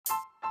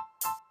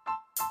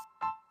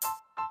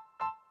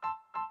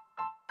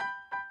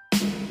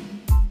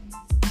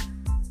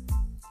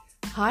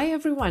Hi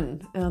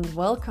everyone, and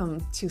welcome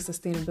to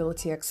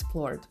Sustainability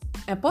Explored,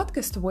 a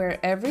podcast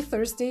where every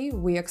Thursday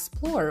we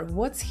explore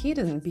what's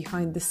hidden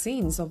behind the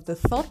scenes of the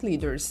thought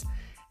leaders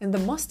and the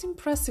most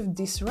impressive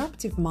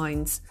disruptive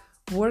minds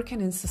working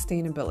in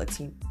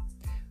sustainability.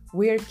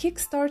 We're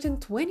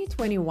kickstarting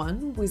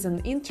 2021 with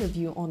an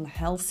interview on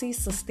healthy,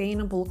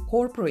 sustainable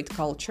corporate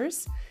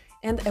cultures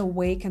and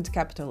awakened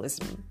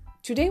capitalism.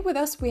 Today with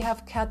us we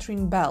have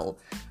Catherine Bell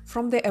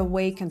from the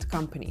Awakened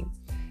Company.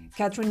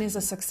 Catherine is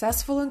a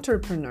successful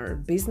entrepreneur,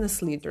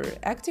 business leader,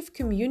 active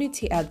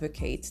community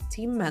advocate,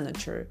 team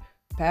manager,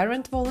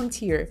 parent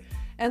volunteer,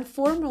 and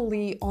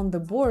formerly on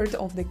the board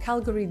of the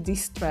Calgary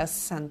Distress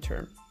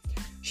Center.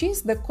 She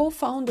is the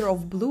co-founder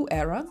of Blue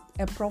Era,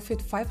 a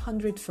Profit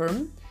 500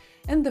 firm,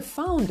 and the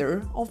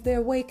founder of the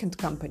Awakened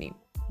Company.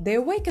 The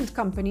Awakened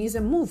Company is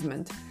a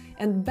movement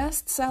and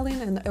best-selling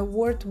and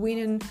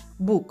award-winning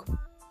book.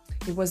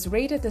 It was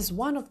rated as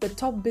one of the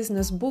top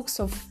business books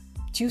of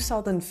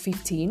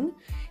 2015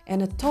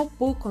 and a top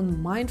book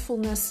on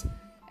mindfulness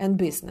and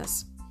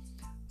business.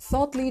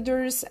 Thought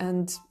leaders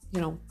and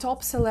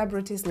top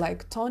celebrities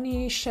like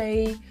Tony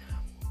Hsieh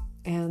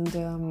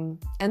and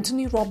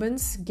Anthony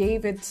Robbins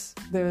gave it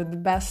the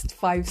best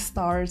 5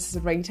 stars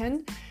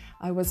rating.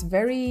 I was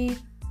very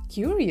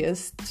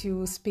curious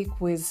to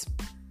speak with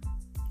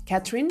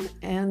Catherine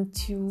and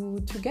to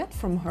get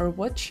from her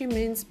what she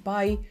means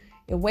by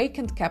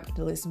awakened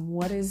capitalism,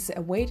 what is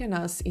awaiting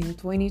us in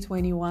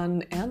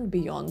 2021 and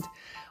beyond,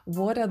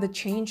 what are the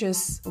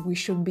changes we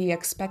should be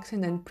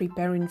expecting and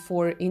preparing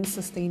for in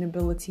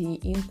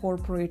sustainability, in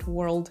corporate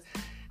world,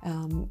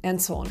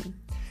 and so on.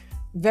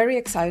 Very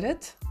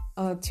excited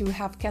to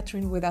have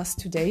Catherine with us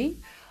today.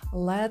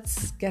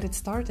 Let's get it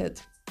started.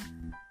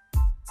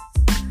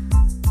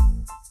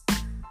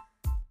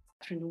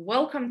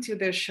 Welcome to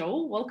the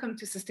show. Welcome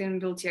to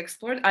Sustainability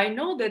Explored. I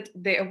know that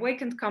the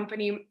Awakened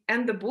Company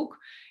and the book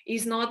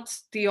is not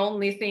the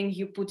only thing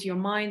you put your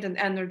mind and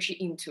energy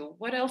into.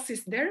 What else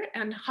is there,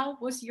 and how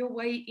was your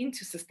way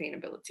into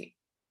sustainability?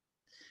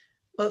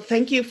 Well,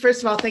 thank you.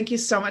 First of all, thank you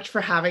so much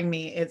for having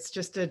me. It's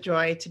just a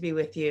joy to be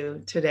with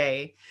you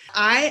today.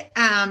 I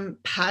am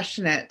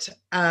passionate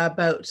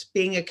about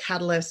being a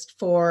catalyst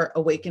for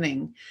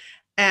awakening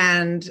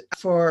and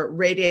for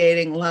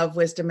radiating love,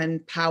 wisdom,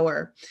 and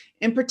power.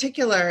 In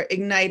particular,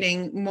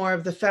 igniting more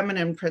of the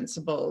feminine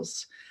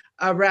principles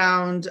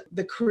around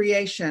the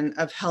creation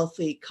of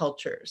healthy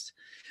cultures.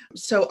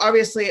 So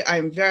obviously,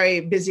 I'm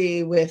very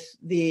busy with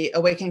the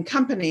Awakened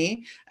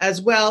Company.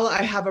 As well,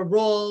 I have a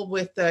role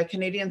with the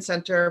Canadian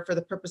Centre for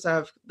the Purpose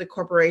of the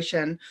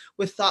Corporation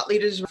with thought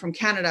leaders from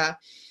Canada,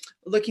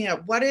 looking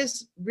at what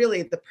is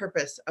really the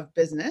purpose of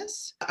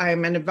business.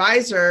 I'm an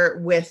advisor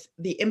with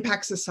the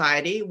Impact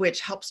Society, which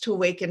helps to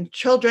awaken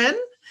children.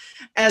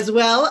 As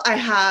well, I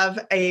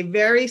have a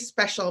very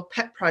special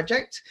pet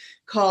project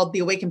called the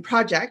Awaken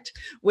Project,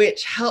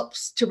 which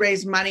helps to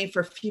raise money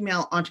for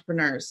female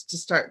entrepreneurs to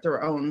start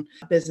their own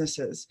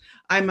businesses.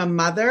 I'm a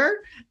mother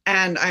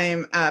and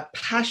I'm a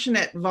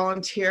passionate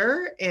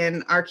volunteer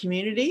in our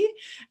community.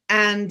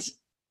 And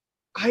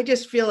I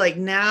just feel like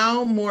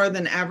now more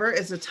than ever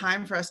is a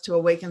time for us to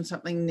awaken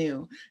something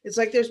new. It's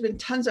like there's been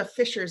tons of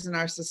fissures in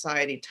our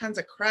society, tons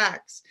of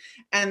cracks,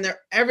 and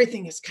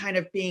everything is kind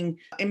of being,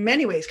 in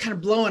many ways, kind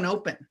of blown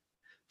open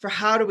for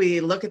how do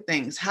we look at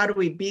things, how do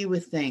we be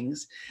with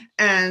things,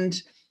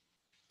 and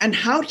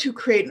how to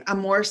create a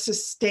more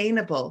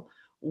sustainable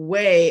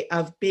way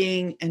of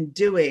being and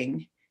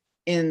doing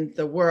in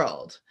the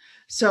world.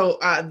 So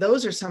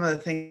those are some of the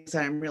things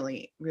that I'm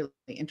really, really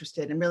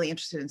interested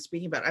in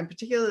speaking about. I'm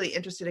particularly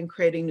interested in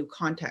creating new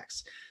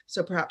contexts.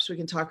 So perhaps we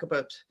can talk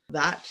about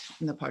that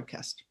in the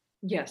podcast.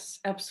 Yes,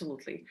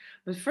 absolutely.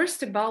 But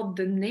first about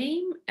the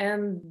name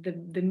and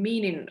the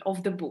meaning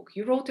of the book.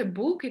 You wrote a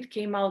book, it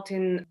came out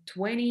in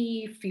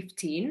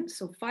 2015,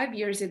 so 5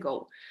 years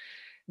ago.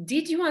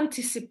 Did you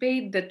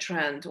anticipate the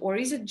trend, or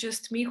is it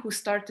just me who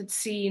started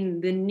seeing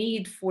the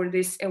need for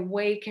this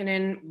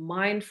awakening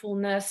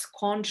mindfulness,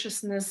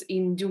 consciousness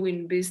in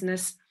doing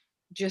business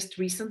just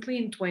recently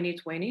in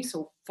 2020,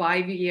 so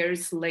 5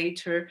 years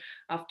later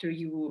after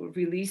you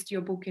released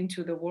your book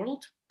into the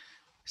world?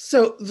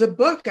 So the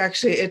book,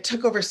 actually, it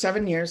took over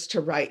 7 years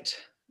to write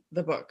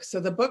the book. So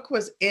the book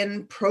was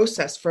in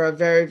process for a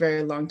very,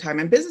 very long time.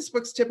 And business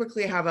books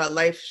typically have a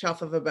life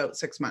shelf of about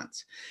 6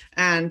 months.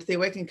 And the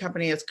Awakened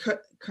Company is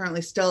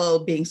currently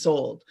still being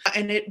sold.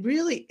 And it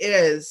really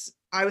is.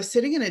 I was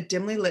sitting in a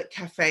dimly lit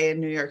cafe in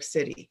New York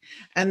City,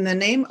 and the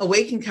name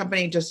Awakened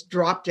Company just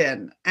dropped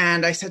in.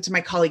 And I said to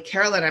my colleague,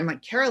 Carolyn, I'm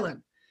like,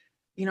 Carolyn,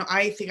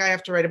 I think I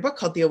have to write a book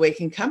called The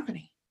Awakened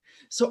Company.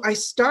 So I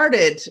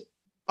started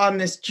on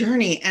this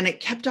journey, and it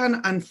kept on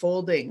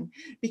unfolding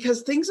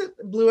because things at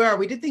Blue Era,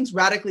 we did things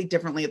radically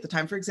differently at the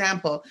time. For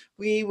example,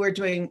 we were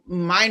doing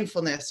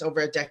mindfulness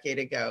over a decade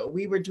ago.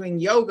 We were doing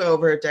yoga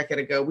over a decade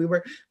ago. We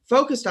were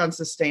focused on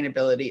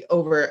sustainability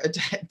over a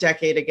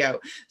decade ago.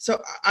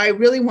 So I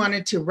really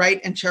wanted to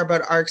write and share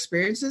about our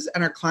experiences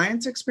and our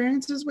clients'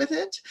 experiences with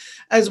it,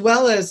 as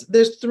well as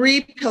there's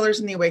 3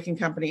 pillars in the Awakened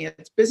Company.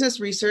 It's business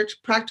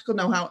research, practical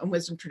know-how, and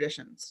wisdom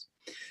traditions.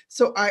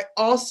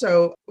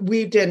 So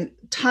we did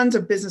tons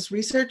of business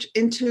research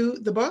into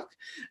the book.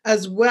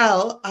 As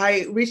well,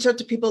 I reached out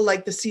to people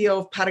like the CEO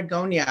of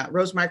Patagonia,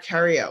 Rose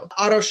Marcario,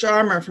 Otto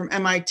Scharmer from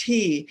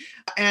MIT,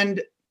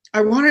 and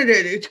I wanted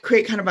to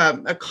create kind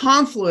of a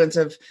confluence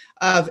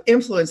of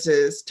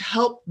influences to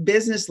help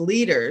business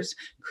leaders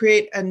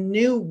create a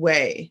new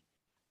way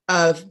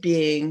of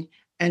being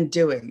and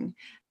doing.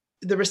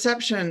 The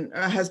reception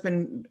has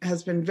been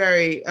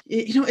very,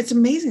 it's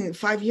amazing.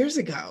 5 years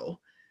ago,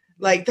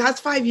 like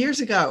that's 5 years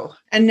ago.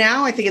 And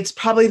now I think it's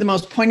probably the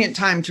most poignant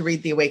time to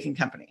read The Awakened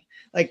Company.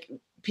 Like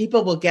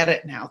people will get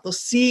it now. They'll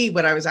see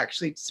what I was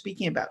actually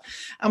speaking about.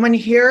 And when you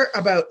hear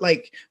about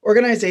like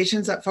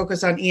organizations that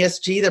focus on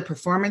ESG, their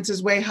performance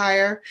is way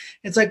higher.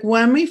 It's like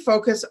when we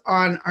focus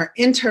on our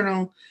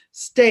internal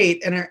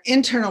state and our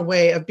internal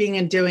way of being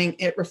and doing,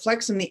 it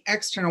reflects in the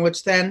external,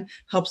 which then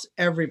helps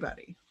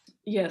everybody.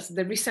 Yes,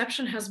 the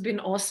reception has been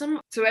awesome.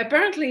 So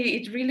apparently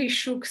it really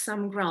shook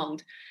some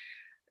ground.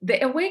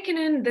 The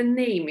Awakening, the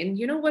name, and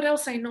you know what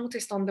else I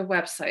noticed on the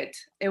website?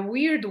 A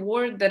weird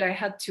word that I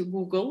had to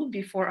Google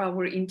before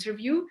our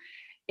interview,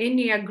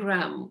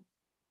 Enneagram.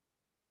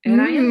 And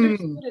I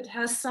understood it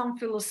has some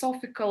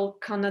philosophical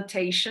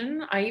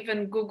connotation. I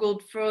even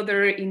Googled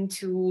further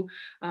into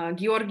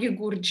Georgi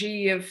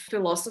Gurdjieff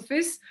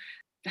philosophies.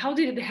 How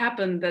did it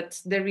happen that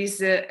there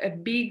is a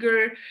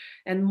bigger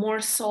and more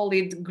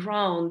solid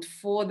ground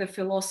for the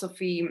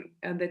philosophy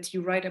that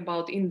you write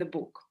about in the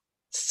book?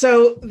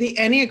 So the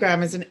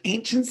Enneagram is an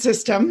ancient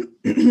system.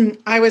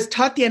 I was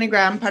taught the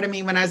Enneagram, pardon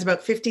me, when I was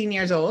about 15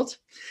 years old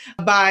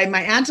by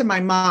my aunt and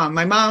my mom.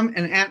 My mom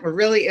and aunt were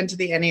really into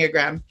the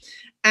Enneagram.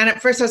 And at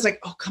first I was like,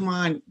 oh, come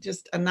on,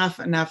 just enough.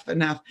 And,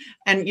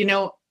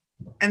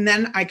 and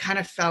then I kind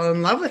of fell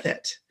in love with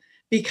it.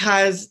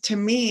 Because to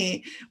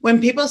me,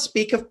 when people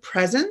speak of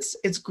presence,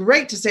 it's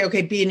great to say,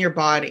 okay, be in your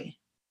body.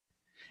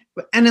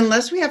 And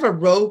unless we have a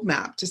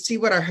roadmap to see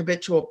what our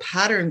habitual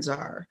patterns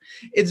are,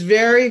 it's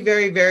very,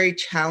 very, very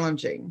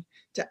challenging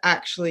to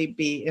actually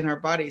be in our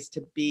bodies,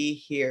 to be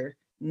here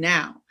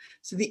now.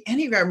 So the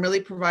Enneagram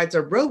really provides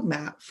a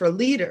roadmap for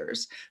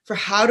leaders for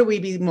how do we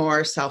be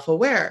more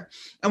self-aware.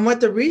 And what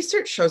the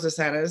research shows us,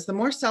 Anna, is the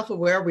more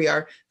self-aware we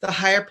are, the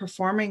higher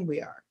performing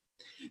we are.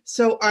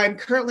 So I'm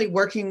currently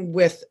working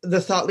with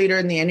the thought leader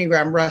in the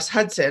Enneagram, Russ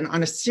Hudson,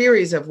 on a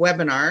series of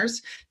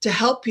webinars to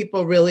help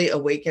people really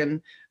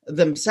awaken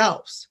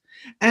themselves.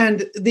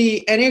 And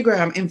the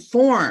Enneagram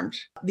informed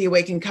the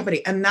Awakened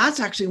Company. And that's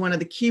actually one of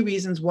the key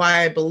reasons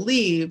why I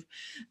believe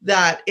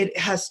that it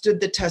has stood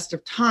the test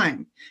of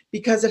time,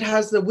 because it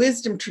has the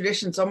wisdom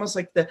traditions, almost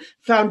like the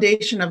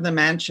foundation of the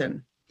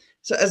mansion.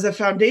 So as the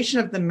foundation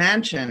of the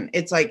mansion,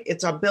 it's like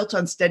it's all built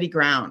on steady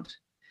ground.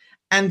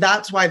 And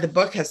that's why the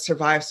book has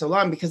survived so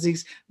long, because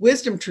these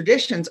wisdom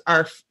traditions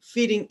are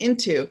feeding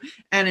into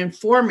and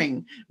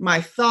informing my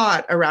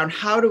thought around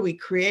how do we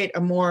create a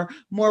more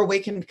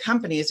awakened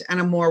companies and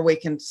a more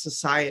awakened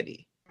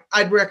society.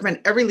 I'd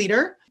recommend every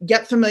leader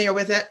get familiar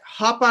with it,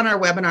 hop on our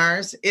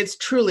webinars. It's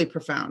truly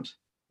profound.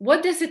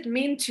 What does it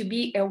mean to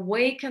be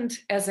awakened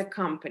as a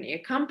company? A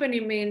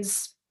company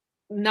means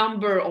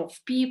number of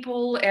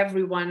people,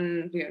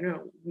 everyone,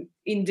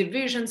 in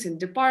divisions, in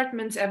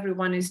departments,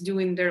 everyone is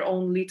doing their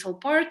own little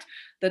part,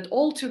 that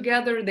all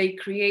together they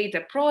create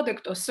a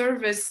product or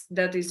service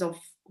that is of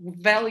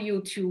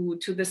value to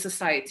the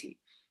society,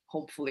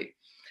 hopefully.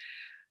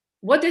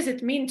 What does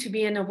it mean to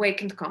be an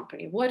awakened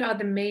company? What are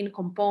the main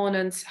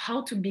components?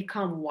 How to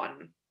become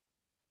one?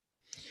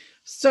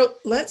 So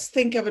let's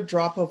think of a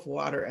drop of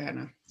water,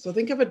 Anna. So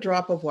think of a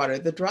drop of water.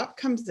 The drop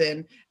comes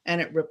in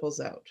and it ripples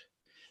out.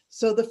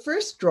 So the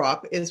first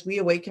drop is we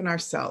awaken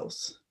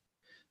ourselves.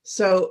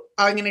 So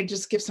I'm going to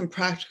just give some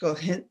practical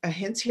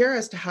hints here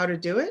as to how to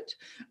do it.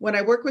 When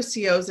I work with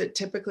CEOs, it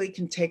typically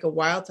can take a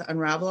while to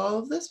unravel all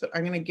of this, but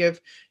I'm going to give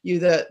you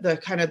the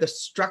kind of the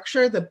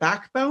structure, the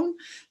backbone.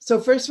 So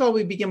first of all,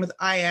 we begin with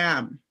I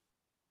am.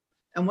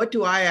 And what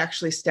do I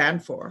actually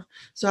stand for?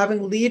 So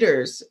having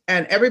leaders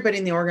and everybody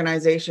in the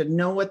organization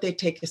know what they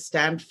take a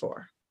stand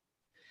for.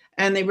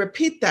 And they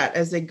repeat that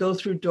as they go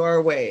through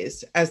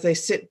doorways, as they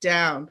sit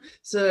down.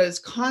 So it's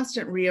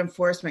constant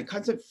reinforcement,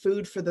 constant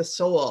food for the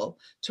soul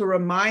to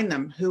remind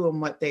them who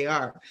and what they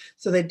are.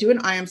 So they do an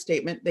I am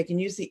statement. They can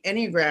use the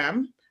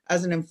Enneagram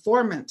as an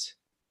informant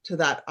to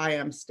that I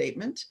am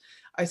statement.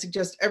 I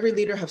suggest every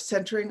leader have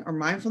centering or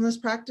mindfulness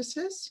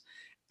practices,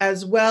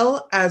 as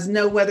well as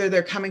know whether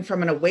they're coming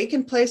from an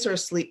awakened place or a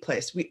sleep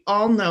place. We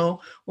all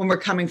know when we're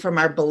coming from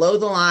our below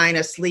the line,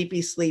 a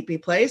sleepy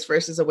place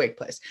versus awake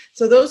place.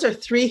 So those are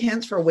 3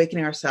 hints for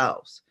awakening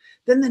ourselves.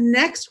 Then the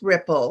next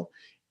ripple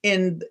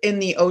in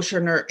the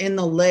ocean or in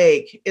the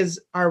lake is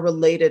our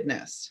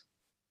relatedness.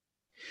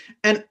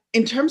 And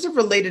in terms of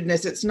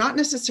relatedness, it's not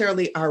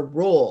necessarily our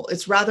role,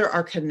 it's rather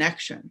our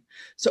connection.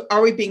 So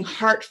are we being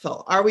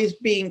heartful? Are we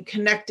being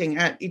connecting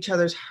at each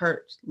other's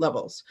heart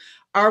levels?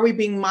 Are we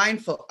being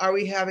mindful? Are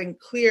we having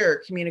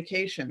clear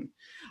communication?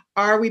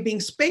 Are we being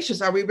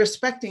spacious? Are we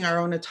respecting our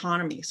own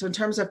autonomy? So in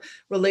terms of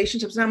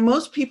relationships, now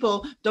most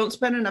people don't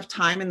spend enough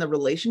time in the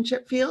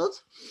relationship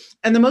field,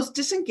 and the most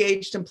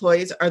disengaged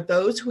employees are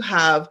those who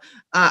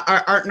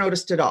aren't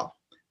noticed at all.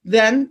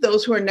 Then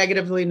those who are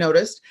negatively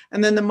noticed,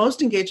 and then the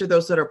most engaged are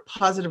those that are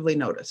positively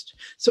noticed.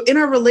 So in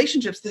our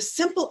relationships, the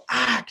simple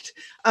act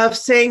of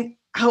saying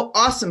how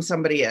awesome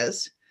somebody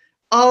is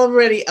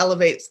already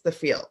elevates the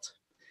field.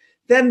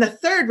 Then the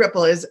third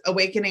ripple is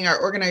awakening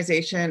our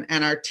organization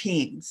and our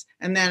teams,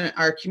 and then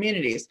our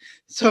communities.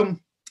 So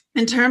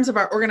in terms of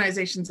our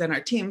organizations and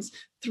our teams,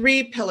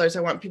 3 pillars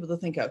I want people to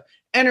think of.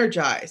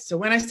 Energize. So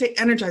when I say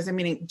energize, I'm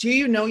meaning, do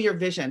you know your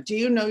vision? Do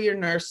you know your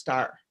North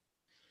Star?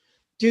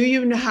 Do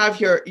you have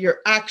your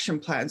action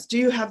plans? Do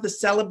you have the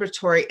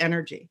celebratory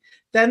energy?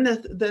 Then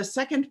the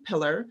second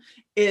pillar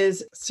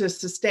is to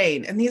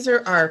sustain. And these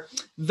are our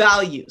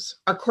values,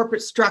 our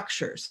corporate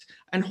structures,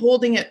 and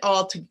holding it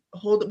all to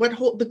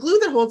the glue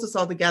that holds us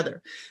all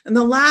together. And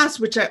the last,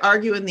 which I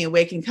argue in the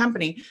Awaken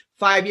Company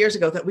 5 years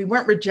ago, that we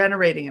weren't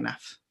regenerating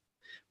enough.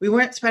 We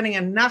weren't spending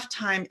enough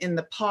time in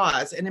the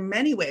pause. And in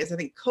many ways, I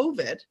think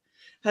COVID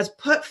has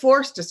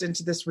forced us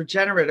into this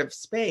regenerative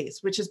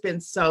space, which has been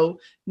so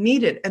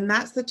needed. And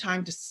that's the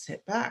time to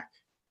sit back,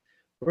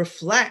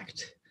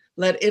 reflect,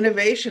 let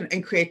innovation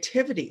and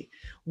creativity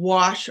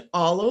wash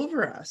all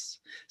over us.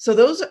 So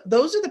those are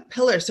the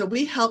pillars. So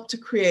we help to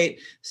create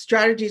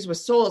strategies with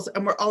souls,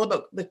 and we're all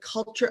about the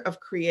culture of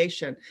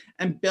creation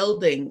and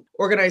building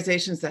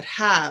organizations that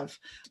have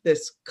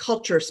this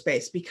culture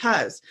space,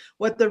 because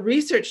what the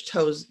research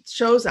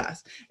shows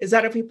us is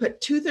that if we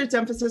put 2/3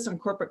 emphasis on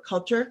corporate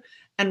culture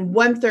and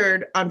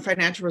 1/3 on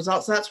financial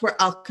results, that's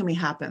where alchemy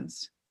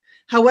happens.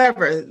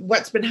 However,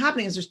 what's been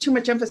happening is there's too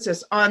much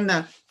emphasis on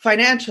the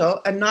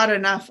financial and not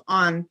enough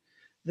on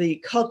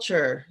the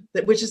culture,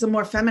 which is the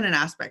more feminine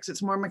aspects.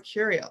 It's more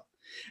mercurial.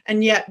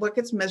 And yet what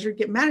gets measured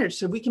get managed.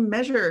 So we can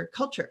measure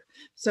culture.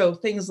 So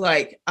things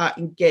like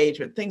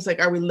engagement, things like,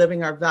 are we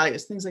living our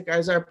values? Things like,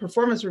 is our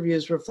performance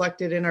reviews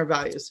reflected in our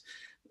values?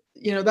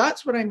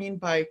 That's what I mean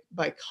by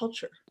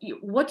culture.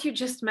 What you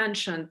just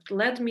mentioned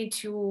led me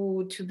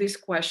to this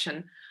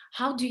question.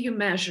 How do you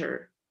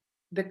measure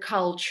the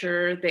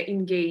culture, the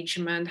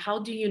engagement? How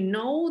do you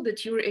know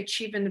that you're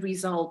achieving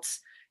results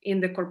in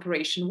the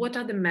corporation? What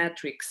are the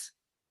metrics?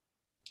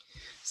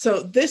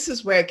 So this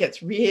is where it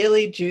gets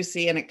really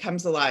juicy and it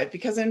comes alive,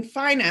 because in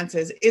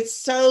finances, it's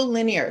so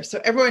linear.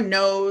 So everyone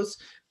knows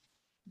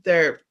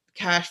their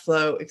cash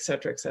flow, et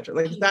cetera,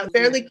 like that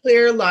fairly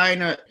clear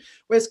line.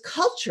 Whereas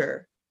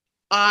culture,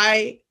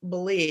 I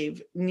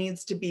believe,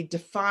 needs to be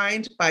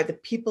defined by the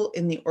people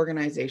in the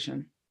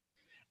organization.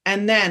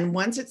 And then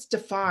once it's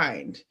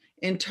defined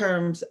in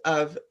terms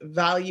of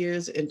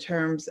values, in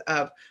terms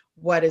of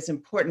what is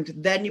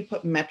important, then you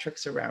put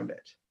metrics around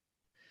it.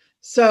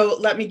 So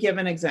let me give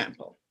an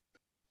example.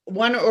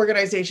 One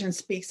organization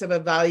speaks of a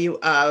value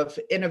of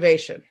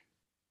innovation.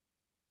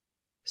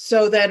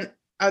 So then,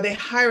 are they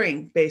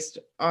hiring based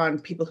on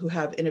people who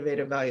have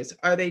innovative values?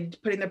 Are they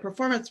putting their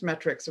performance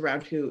metrics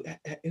around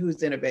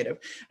who's innovative?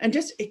 And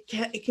just it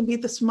can be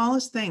the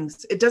smallest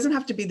things. It doesn't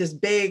have to be this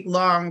big,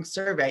 long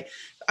survey.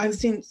 I've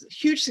seen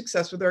huge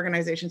success with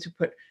organizations who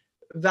put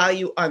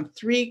value on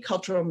 3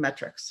 cultural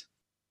metrics.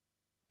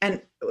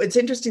 And it's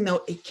interesting,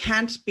 though, it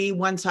can't be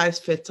one size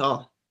fits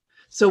all.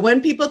 So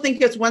when people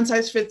think it's one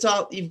size fits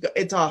all,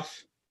 it's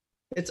off.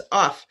 It's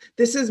off.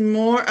 This is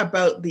more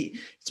about the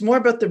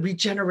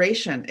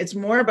regeneration. It's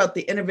more about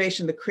the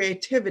innovation, the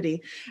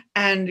creativity,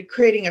 and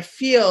creating a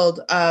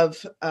field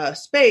of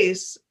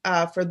space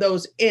for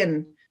those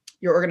in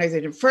your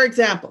organization. For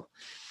example,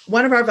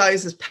 one of our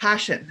values is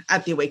passion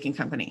at the Awaken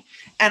Company.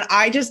 And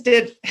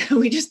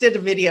we just did a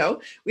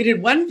video. We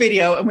did one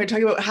video and we're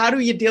talking about how do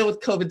you deal with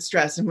COVID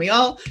stress? And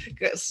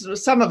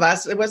some of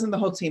us, it wasn't the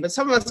whole team, but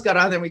some of us got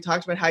on there and we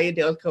talked about how you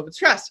deal with COVID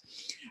stress.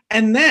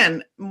 And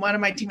then one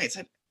of my teammates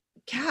said,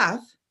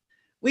 Kath,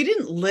 we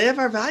didn't live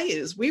our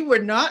values. We were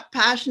not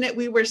passionate.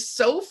 We were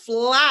so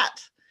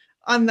flat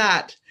on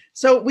that.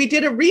 So we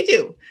did a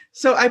redo.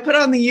 So I put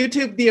on the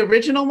YouTube, the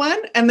original one,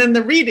 and then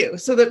the redo,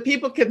 so that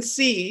people can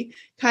see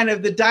kind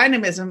of the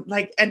dynamism,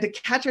 and to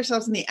catch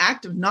ourselves in the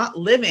act of not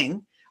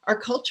living our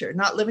culture,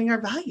 not living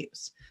our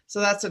values.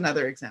 So that's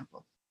another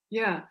example.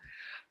 Yeah.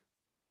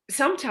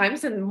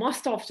 Sometimes, and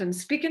most often,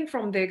 speaking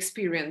from the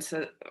experience,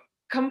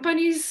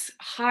 companies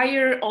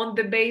hire on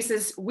the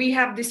basis, we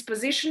have this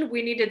position,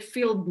 we need it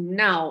filled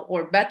now,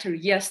 or better,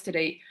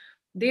 yesterday.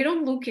 They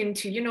don't look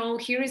into,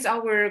 here is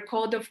our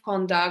code of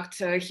conduct,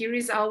 here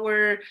is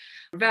our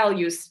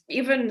values,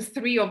 even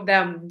 3 of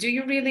them. Do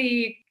you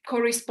really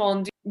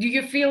correspond? Do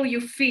you feel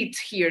you fit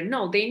here?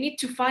 No, they need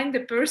to find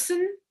the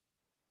person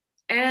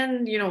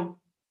and,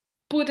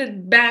 put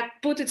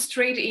it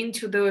straight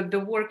into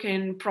the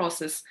working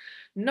process.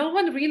 No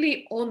one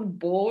really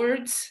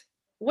onboards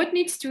what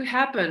needs to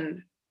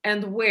happen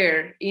and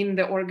where in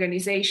the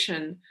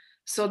organization,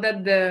 so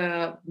that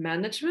the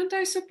management,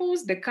 I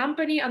suppose, the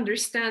company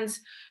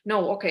understands,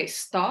 no, okay,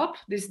 stop,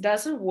 this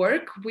doesn't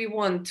work. We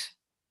want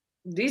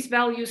these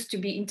values to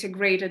be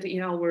integrated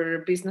in our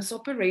business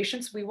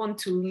operations. We want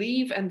to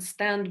live and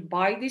stand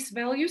by these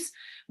values.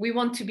 We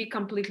want to be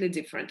completely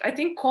different. I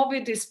think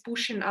COVID is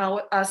pushing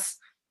us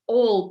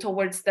all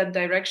towards that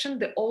direction.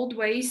 The old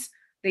ways,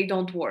 they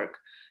don't work.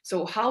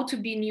 So how to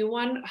be new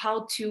one,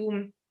 how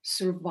to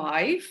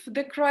survive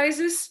the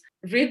crisis,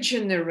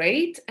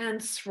 regenerate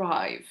and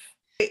thrive.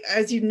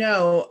 As you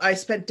know, I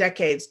spent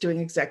decades doing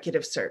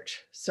executive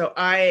search. So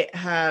I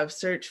have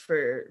searched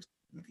for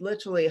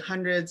literally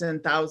hundreds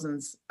and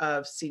thousands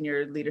of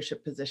senior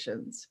leadership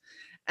positions.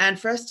 And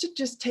for us to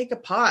just take a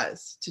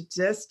pause, to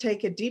just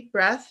take a deep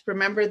breath,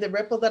 remember the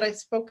ripple that I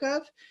spoke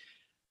of?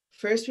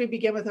 First, we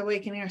begin with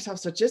awakening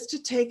ourselves. So just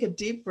to take a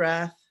deep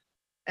breath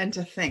and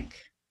to think,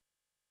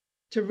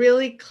 to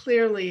really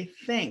clearly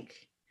think.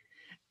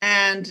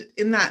 And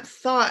in that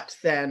thought,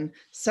 then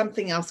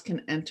something else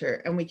can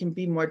enter and we can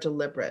be more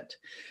deliberate.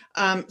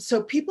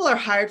 So people are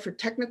hired for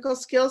technical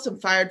skills and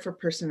fired for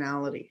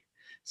personality.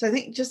 So I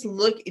think just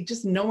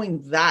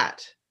knowing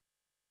that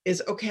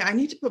is, okay, I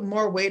need to put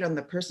more weight on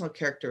the personal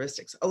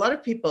characteristics. A lot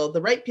of people,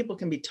 the right people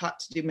can be taught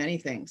to do many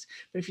things,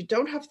 but if you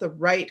don't have the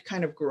right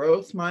kind of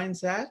growth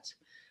mindset,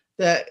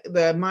 the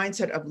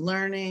mindset of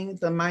learning,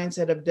 the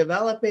mindset of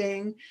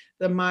developing,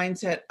 the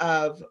mindset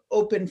of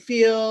open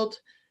field,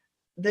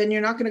 then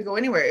you're not going to go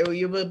anywhere.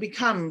 You will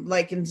become,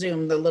 like in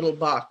Zoom, the little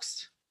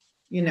box,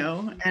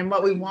 and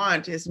what we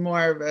want is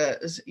more of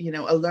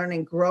a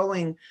learning,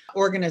 growing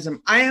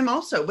organism. I am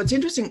also, what's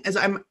interesting is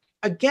I'm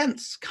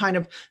against kind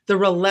of the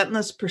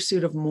relentless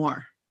pursuit of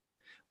more,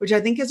 which I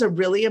think is a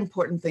really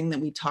important thing that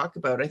we talk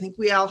about. I think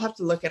we all have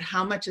to look at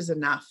how much is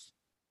enough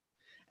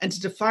and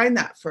to define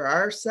that for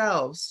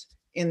ourselves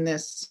in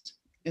this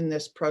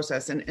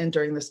process and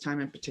during this time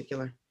in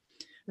particular.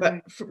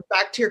 But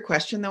back to your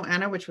question though,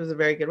 Anna, which was a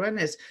very good one,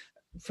 is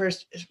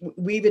first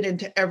weave it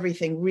into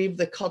everything, weave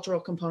the cultural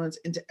components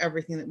into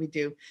everything that we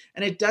do.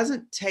 And it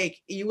doesn't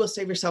take, you will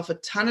save yourself a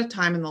ton of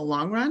time in the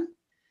long run,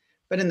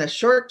 but in the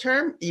short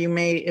term, it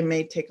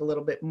may take a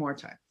little bit more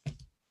time.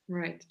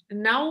 Right.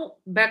 And now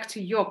back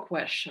to your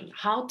question,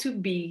 how to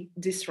be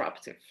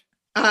disruptive.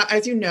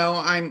 As you know,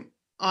 I'm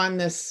on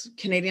this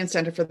Canadian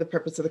Centre for the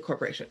Purpose of the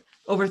Corporation.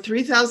 Over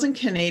 3,000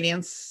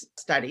 Canadians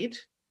studied.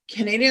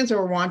 Canadians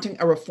are wanting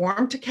a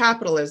reform to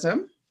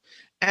capitalism,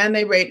 and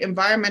they rate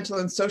environmental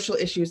and social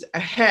issues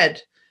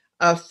ahead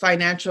of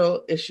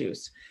financial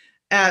issues.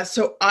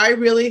 So I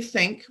really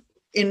think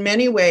in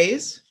many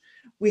ways,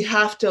 we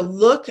have to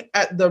look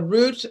at the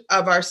root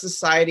of our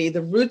society,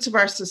 the roots of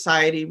our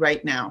society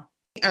right now.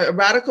 A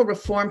radical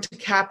reform to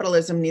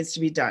capitalism needs to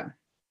be done.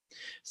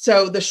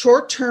 So the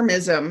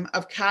short-termism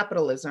of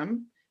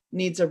capitalism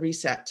needs a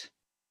reset,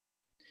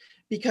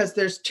 because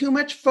there's too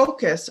much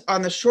focus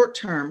on the short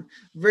term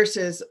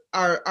versus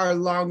our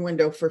long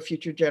window for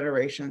future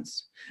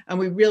generations. And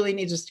we really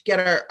need to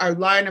get our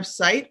line of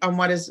sight on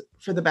what is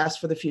for the best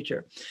for the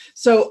future.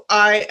 So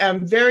I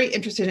am very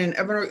interested in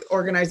every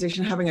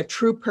organization having a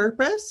true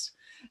purpose.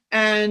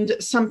 And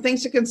some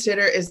things to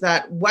consider is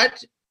that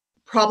what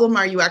problem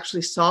are you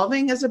actually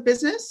solving as a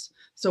business?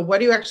 So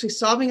what are you actually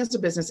solving as a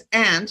business?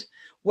 And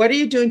what are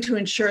you doing to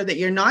ensure that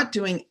you're not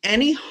doing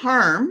any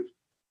harm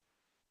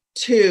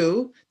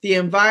to the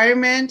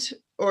environment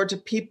or to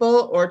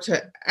people or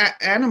to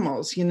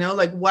animals,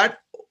 like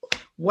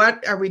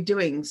what are we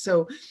doing?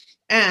 So,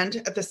 and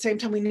at the same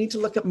time, we need to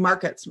look at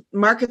markets.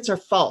 Markets are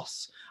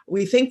false.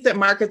 We think that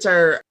markets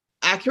are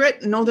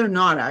accurate. No, they're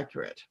not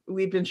accurate.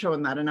 We've been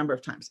shown that a number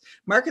of times.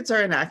 Markets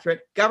are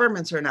inaccurate.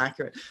 Governments are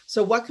inaccurate.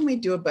 So what can we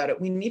do about it?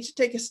 We need to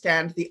take a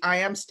stand. The I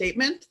am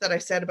statement that I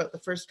said about the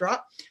first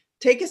drop,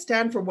 take a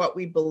stand for what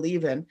we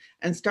believe in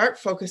and start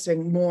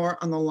focusing more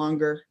on the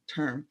longer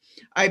term.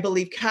 I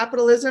believe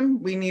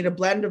capitalism, we need a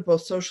blend of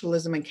both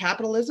socialism and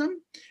capitalism.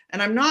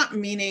 And I'm not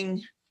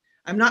meaning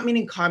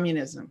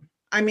communism.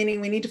 I'm meaning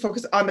we need to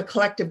focus on the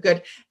collective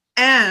good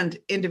and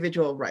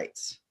individual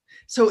rights.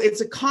 So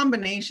it's a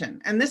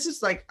combination. And this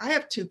is like, I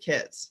have 2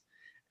 kids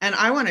and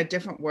I want a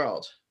different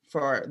world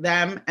for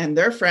them and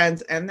their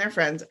friends and their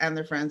friends and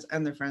their friends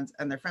and their friends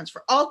and their friends,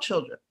 for all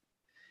children.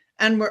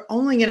 And we're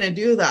only going to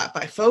do that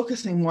by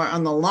focusing more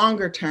on the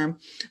longer term,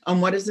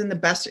 on what is in the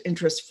best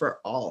interest for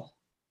all.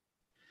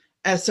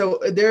 And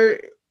so there,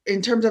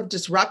 in terms of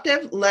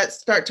disruptive, let's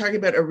start talking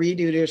about a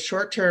redo to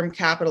short-term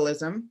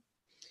capitalism,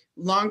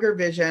 longer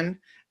vision,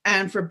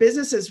 and for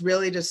businesses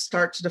really to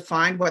start to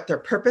define what their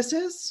purpose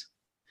is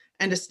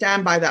and to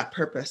stand by that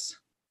purpose.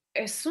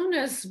 As soon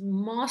as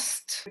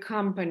most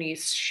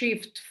companies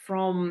shift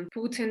from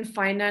putting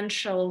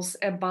financials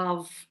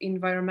above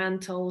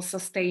environmental,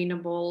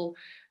 sustainable,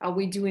 are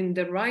we doing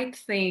the right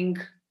thing?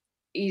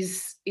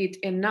 Is it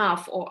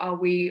enough, or are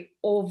we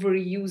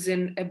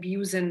overusing,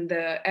 abusing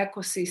the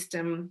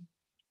ecosystem,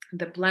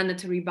 the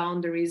planetary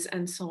boundaries,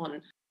 and so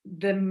on?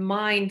 The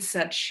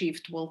mindset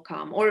shift will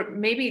come, or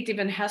maybe it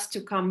even has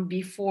to come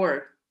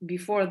before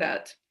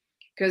that,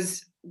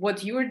 because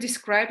what you're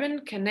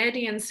describing,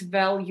 Canadians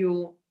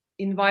value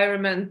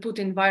environment, put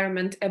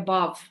environment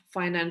above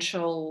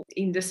financial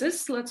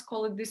indices, let's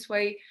call it this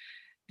way.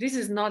 This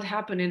is not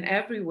happening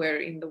everywhere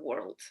in the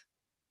world.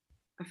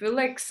 I feel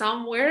like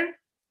somewhere,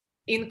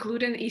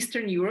 including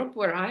Eastern Europe,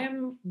 where I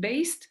am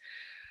based,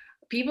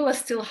 people are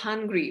still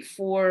hungry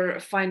for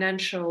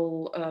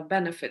financial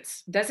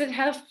benefits. Does it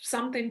have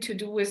something to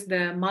do with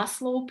the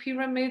Maslow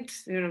pyramid?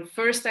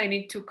 First I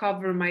need to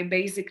cover my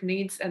basic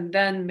needs, and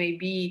then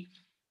maybe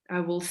I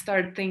will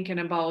start thinking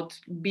about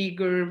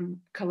bigger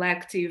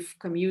collective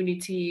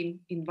community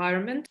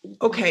environment.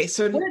 Okay,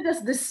 so where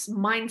does this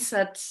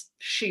mindset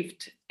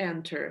shift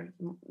enter,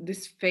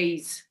 this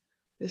phase?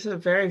 This is a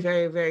very,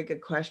 very, very good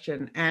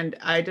question. And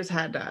I just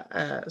had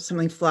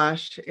something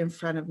flash in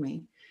front of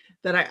me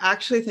that I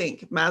actually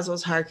think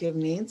Maslow's hierarchy of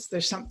needs,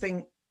 there's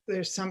something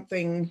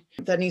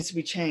that needs to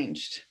be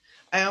changed.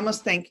 I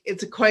almost think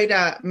it's quite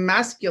a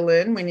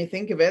masculine when you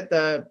think of it,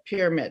 the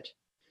pyramid.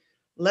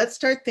 Let's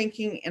start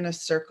thinking in a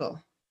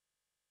circle.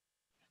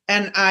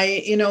 And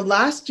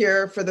last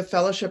year for the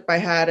fellowship I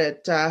had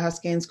at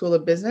Haskayne School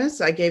of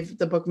Business, I gave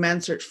the book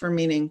Man's Search for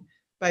Meaning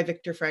by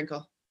Viktor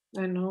Frankl.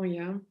 I know,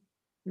 yeah.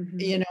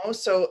 Mm-hmm.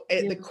 So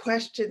the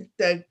question,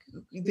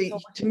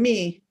 to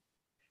me,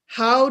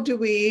 how do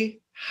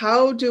we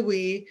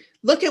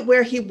look at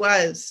where he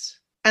was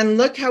and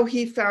look how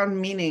he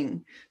found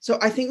meaning? So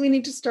I think we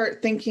need to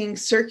start thinking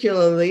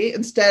circularly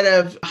instead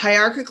of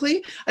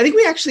hierarchically. I think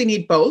we actually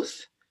need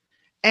both.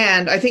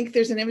 And I think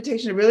there's an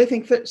invitation to really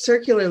think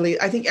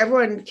circularly. I think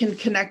everyone can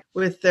connect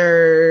with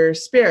their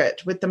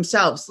spirit, with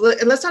themselves.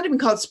 Let's not even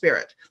call it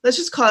spirit. Let's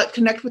just call it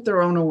connect with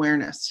their own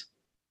awareness.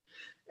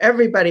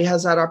 Everybody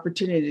has that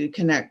opportunity to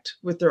connect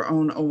with their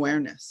own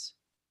awareness.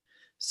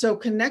 So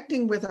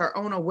connecting with our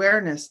own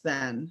awareness,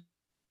 then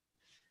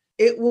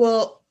it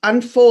will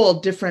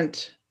unfold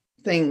different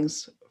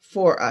things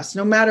for us,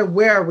 no matter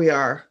where we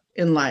are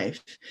in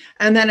life.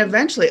 And then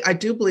eventually, I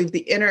do believe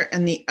the inner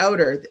and the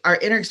outer, our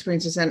inner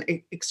experiences then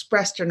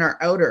expressed in our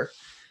outer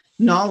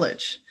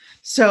knowledge.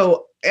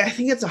 So I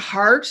think it's a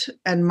heart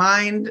and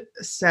mind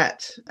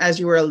set, as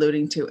you were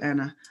alluding to,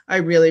 Anna. I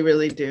really,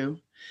 really do.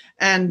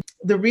 And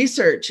the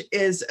research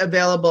is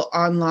available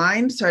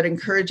online. So I'd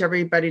encourage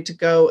everybody to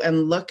go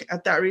and look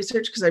at that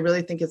research, because I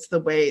really think it's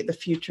the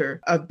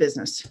future of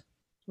business.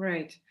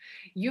 Right.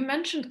 You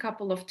mentioned a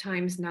couple of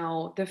times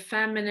now the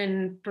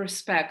feminine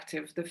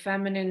perspective, the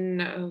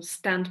feminine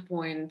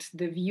standpoint,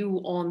 the view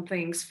on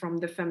things from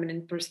the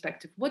feminine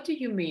perspective. What do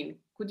you mean?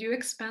 Could you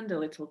expand a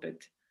little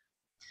bit?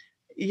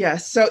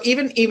 Yes. So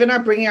even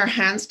our bringing our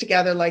hands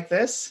together like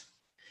this,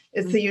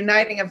 it's the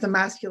uniting of the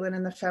masculine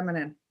and the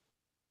feminine.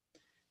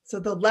 So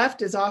the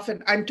left is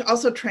often, I'm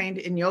also trained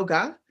in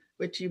yoga,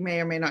 which you may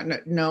or may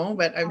not know,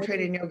 but I'm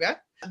trained in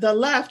yoga. The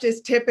left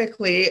is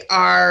typically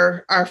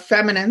our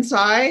feminine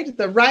side.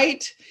 The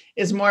right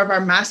is more of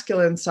our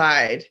masculine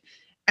side.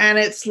 And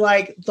it's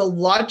like the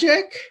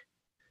logic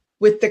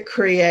with the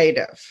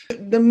creative,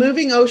 the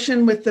moving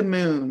ocean with the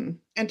moon.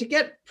 And to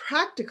get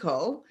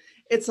practical,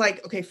 it's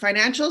like, okay,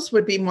 financials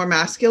would be more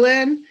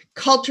masculine.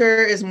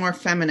 Culture is more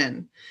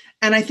feminine.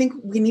 And I think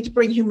we need to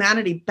bring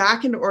humanity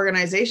back into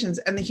organizations,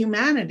 and the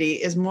humanity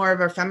is more of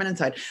our feminine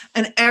side.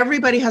 And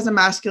everybody has a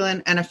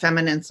masculine and a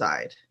feminine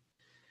side.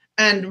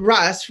 And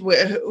Russ,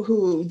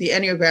 who the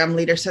Enneagram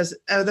leader, says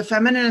the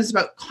feminine is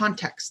about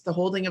context, the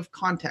holding of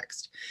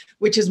context,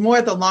 which is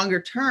more the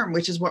longer term,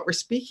 which is what we're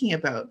speaking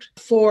about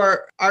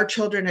for our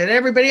children and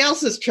everybody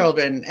else's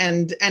children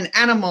and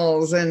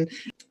animals. And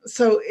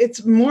so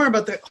it's more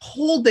about the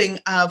holding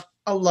of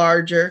a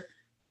larger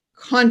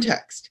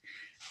context.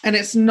 And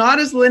it's not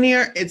as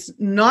linear. It's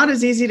not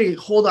as easy to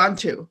hold on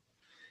to.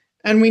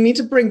 And we need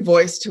to bring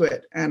voice to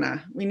it,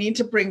 Anna. We need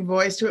to bring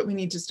voice to it. We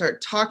need to start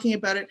talking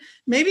about it.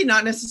 Maybe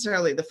not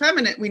necessarily the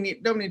feminine.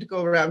 Don't need to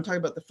go around talking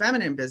about the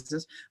feminine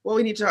business. Well,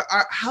 we need to,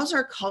 how's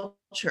our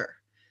culture?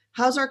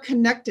 How's our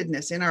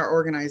connectedness in our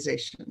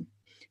organization?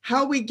 How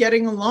are we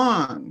getting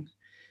along?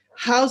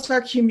 How's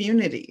our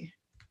community?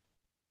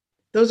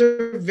 Those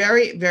are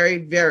very, very,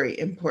 very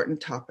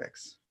important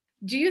topics.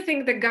 Do you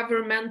think the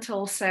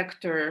governmental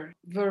sector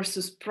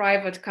versus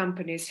private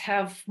companies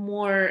have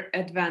more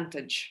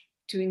advantage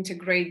to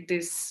integrate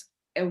this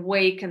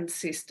awakened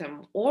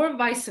system, or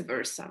vice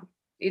versa?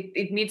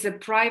 It needs a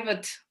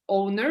private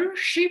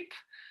ownership,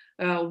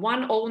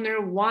 one owner,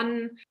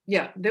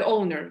 the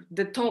owner,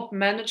 the top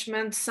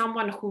management,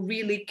 someone who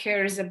really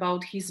cares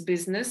about his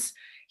business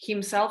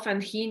himself,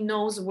 and he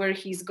knows where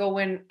he's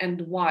going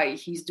and why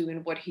he's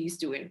doing what he's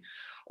doing.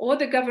 Or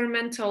the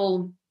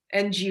governmental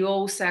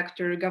NGO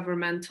sector,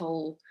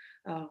 governmental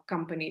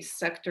companies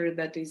sector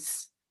that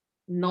is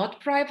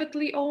not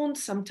privately owned,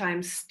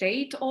 sometimes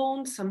state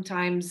owned,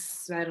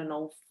 sometimes,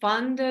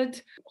 funded.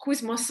 Who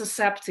is most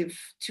susceptible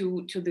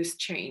to this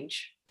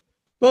change?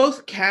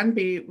 Both can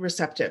be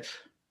receptive.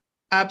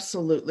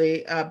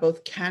 Absolutely.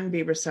 Both can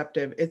be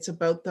receptive. It's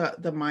about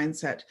the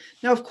mindset.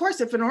 Now, of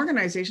course, if an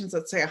organization is,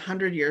 let's say,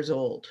 100 years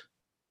old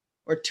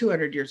or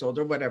 200 years old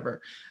or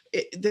whatever,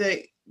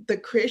 the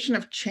creation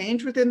of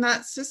change within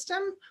that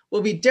system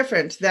will be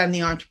different than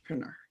the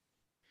entrepreneur,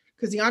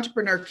 because the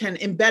entrepreneur can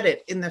embed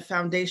it in the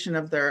foundation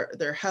of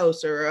their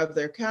house or of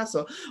their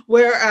castle,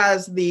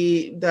 whereas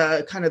the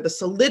kind of the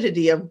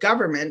solidity of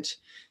government,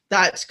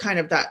 that's kind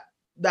of that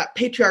that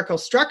patriarchal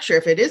structure,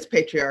 if it is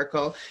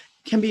patriarchal,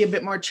 can be a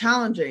bit more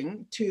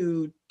challenging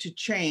to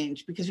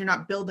change, because you're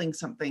not building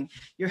something,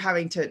 you're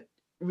having to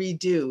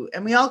redo.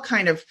 And we all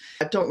kind of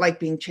don't like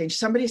being changed.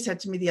 Somebody said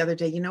to me the other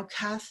day, you know,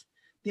 Kath,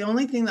 the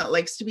only thing that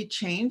likes to be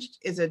changed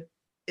is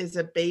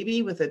a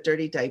baby with a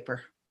dirty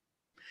diaper.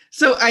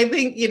 So I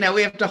think, you know,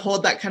 we have to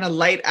hold that kind of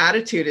light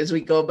attitude as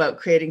we go about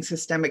creating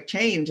systemic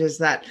change, is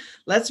that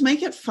let's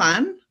make it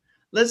fun.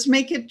 Let's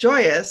make it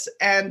joyous,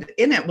 and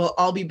in it we'll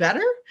all be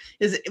better.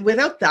 Is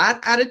without that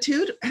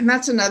attitude, and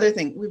that's another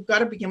thing, we've got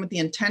to begin with the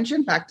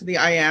intention, back to the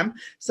I am,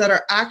 so that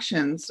our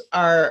actions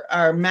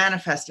are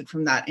manifested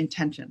from that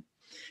intention.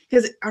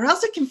 Because or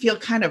else it can feel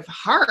kind of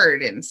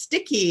hard and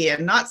sticky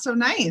and not so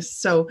nice.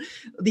 So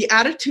the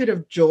attitude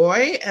of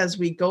joy as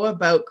we go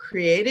about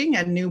creating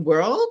a new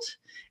world,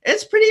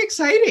 it's pretty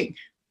exciting.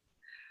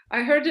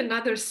 I heard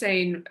another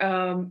saying,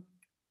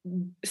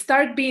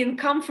 start being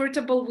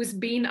comfortable with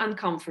being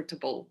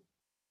uncomfortable.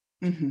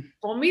 Mm-hmm.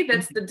 For me,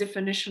 that's the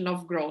definition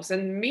of growth.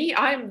 And me,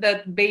 I'm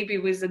that baby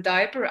with the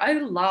diaper. I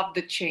love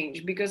the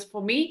change, because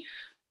for me,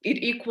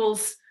 it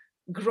equals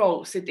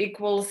growth. It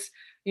equals,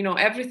 you know,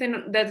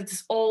 everything that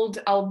is old,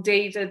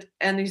 outdated,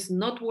 and is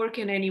not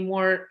working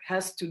anymore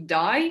has to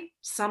die.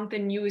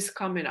 Something new is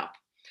coming up.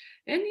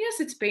 And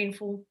yes, it's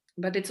painful,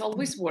 but it's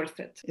always worth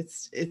it.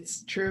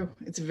 It's true.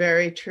 It's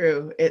very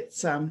true.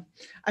 It's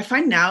I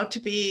find now to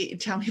be,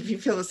 tell me if you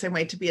feel the same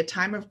way, to be a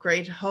time of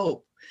great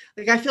hope.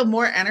 Like I feel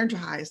more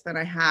energized than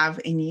I have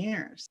in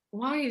years.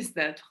 Why is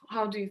that?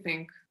 How do you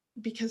think?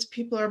 Because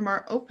people are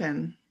more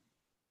open.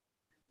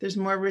 There's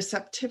more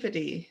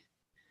receptivity.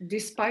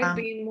 Despite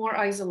being more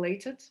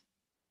isolated?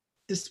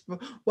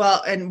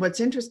 Well, and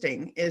what's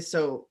interesting is,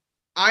 so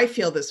I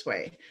feel this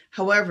way.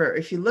 However,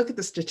 if you look at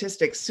the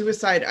statistics,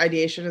 suicide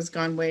ideation has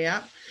gone way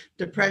up.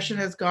 Depression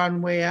has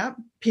gone way up.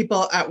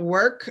 People at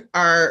work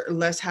are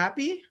less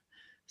happy.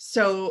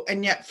 So,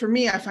 and yet for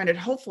me, I find it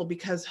hopeful,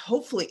 because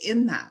hopefully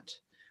in that,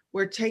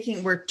 we're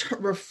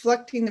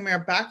reflecting the mirror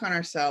back on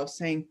ourselves,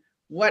 saying,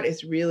 what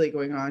is really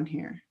going on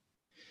here?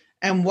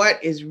 And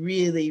what is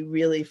really,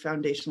 really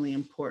foundationally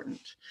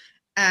important?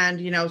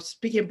 And, you know,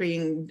 speaking of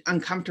being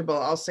uncomfortable,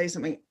 I'll say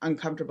something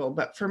uncomfortable,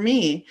 but for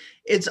me,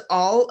 it's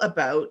all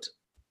about,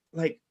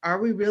 like, are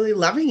we really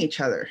loving each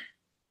other?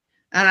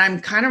 And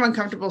I'm kind of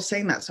uncomfortable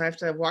saying that, so I have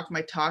to walk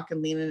my talk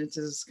and lean into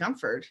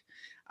discomfort.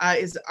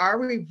 Are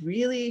we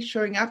really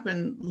showing up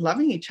and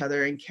loving each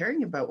other and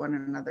caring about one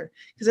another?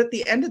 Because at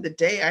the end of the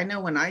day, I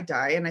know when I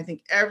die, and I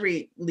think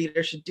every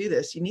leader should do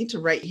this, you need to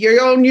write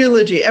your own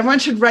eulogy. Everyone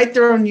should write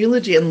their own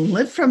eulogy and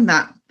live from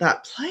that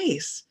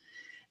place.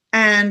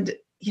 And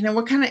you know,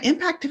 what kind of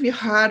impact have you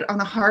had on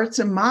the hearts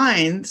and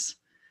minds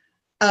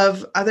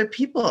of other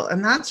people?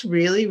 And that's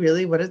really,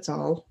 really what it's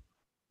all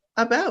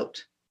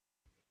about.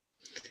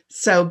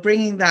 So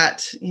bringing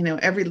that, you know,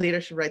 every leader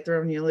should write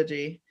their own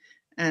eulogy,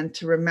 and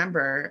to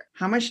remember,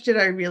 how much did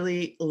I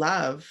really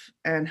love,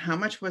 and how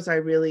much was I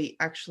really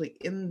actually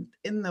in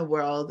the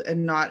world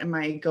and not in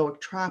my egoic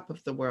trap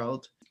of the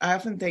world. I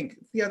often think,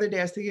 the other day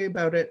I was thinking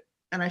about it,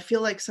 and I feel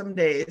like some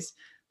days,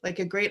 like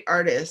a great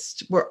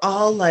artist, we're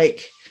all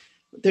like,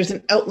 there's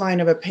an outline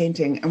of a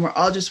painting, and we're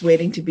all just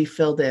waiting to be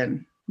filled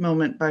in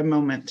moment by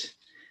moment.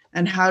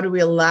 And how do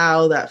we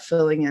allow that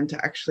filling in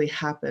to actually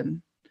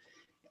happen?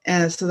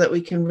 And so that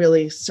we can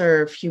really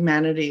serve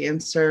humanity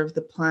and serve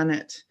the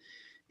planet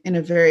in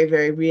a very,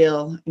 very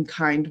real and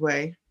kind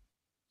way.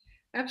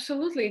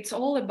 Absolutely. It's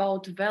all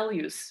about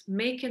values.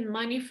 Making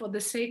money for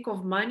the sake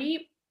of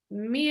money.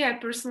 Me, I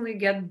personally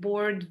get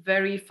bored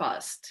very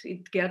fast.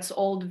 It gets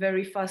old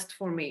very fast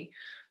for me.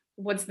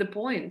 What's the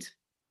point?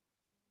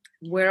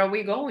 Where are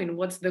we going?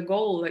 What's the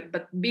goal?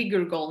 But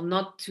bigger goal,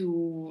 not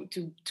to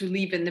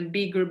live in a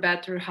bigger,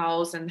 better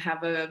house and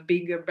have a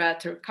bigger,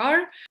 better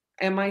car.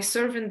 Am I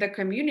serving the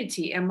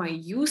community? Am I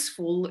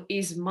useful?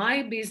 Is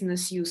my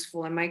business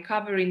useful? Am I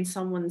covering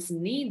someone's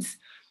needs?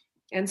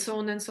 And so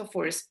on and so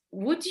forth.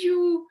 Would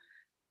you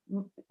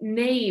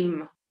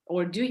name,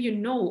 or do you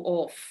know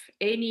of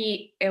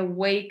any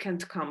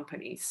awakened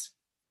companies?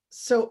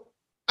 So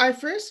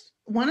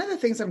one of the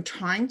things I'm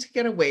trying to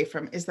get away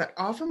from is that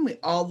often we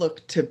all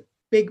look to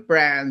big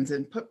brands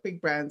and put big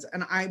brands.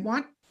 And I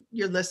want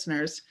your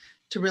listeners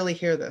to really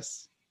hear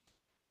this,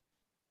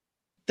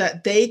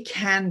 that they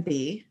can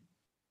be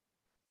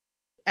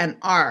and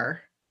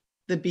are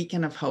the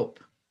beacon of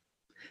hope,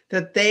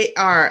 that they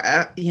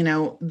are,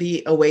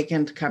 the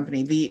awakened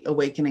company, the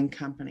awakening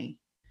company.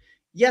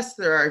 Yes,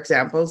 there are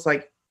examples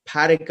like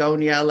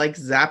Patagonia, like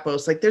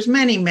Zappos, like there's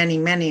many, many,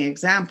 many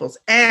examples.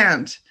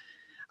 And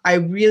I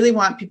really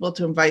want people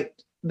to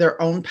invite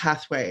their own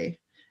pathway,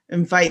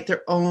 invite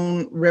their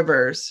own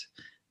rivers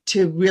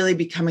to really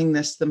becoming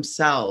this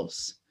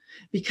themselves.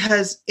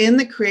 Because in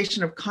the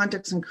creation of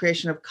context and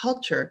creation of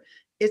culture,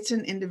 it's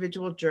an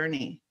individual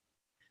journey.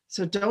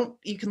 So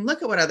you can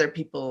look at what other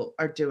people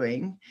are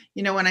doing.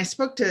 You know, when I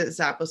spoke to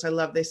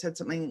Zappos, they said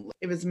something,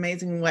 it was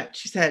amazing what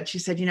she said. She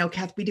said,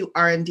 Kath, we do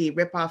R&D,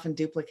 rip off and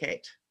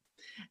duplicate.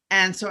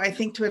 And so I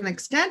think to an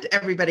extent,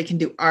 everybody can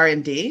do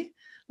R&D,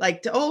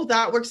 like,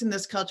 that works in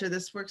this culture,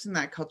 this works in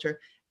that culture.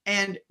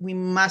 And we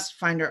must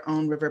find our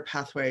own river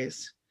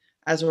pathways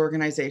as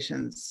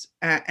organizations,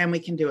 and we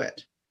can do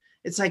it.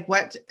 It's like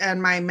what,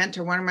 and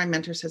one of my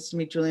mentors says to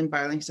me, Julian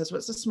Byerly, he says,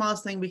 what's the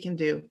smallest thing we can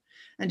do?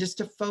 And just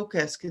to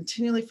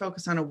continually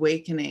focus on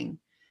awakening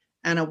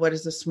and on what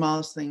is the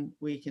smallest thing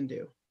we can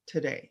do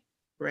today,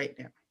 right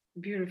now.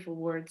 Beautiful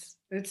words.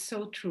 It's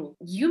so true.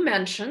 You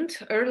mentioned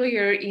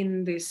earlier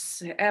in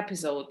this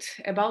episode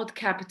about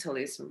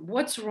capitalism.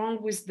 What's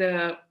wrong with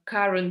the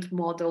current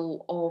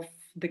model of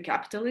the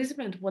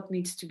capitalism and what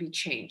needs to be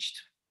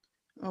changed?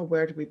 Oh,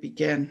 where do we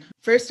begin?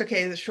 First,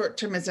 okay, the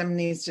short-termism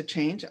needs to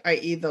change,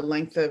 i.e. the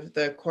length of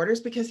the quarters,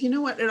 because you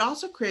know what? It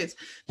also creates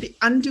the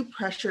undue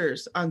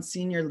pressures on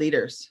senior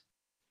leaders.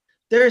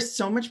 There is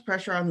so much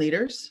pressure on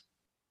leaders.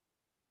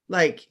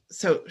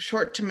 So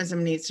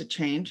short-termism needs to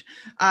change.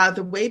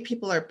 The way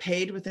people are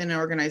paid within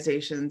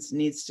organizations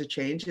needs to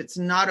change. It's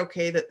not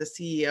okay that the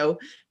CEO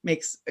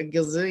makes a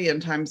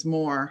gazillion times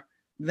more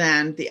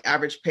than the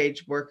average paid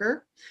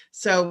worker.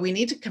 So we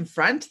need to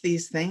confront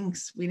these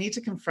things. We need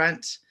to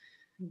confront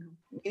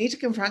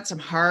some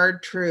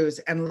hard truths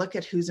and look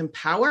at who's in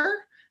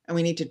power, and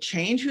we need to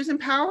change who's in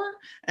power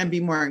and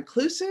be more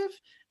inclusive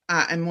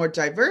and more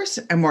diverse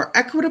and more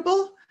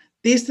equitable.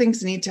 These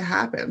things need to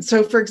happen.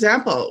 So, for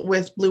example,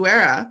 with Blue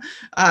Era,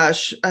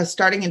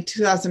 starting in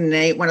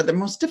 2008, one of the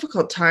most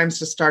difficult times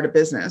to start a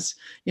business,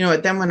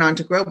 it then went on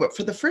to grow. But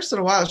for the first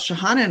little while,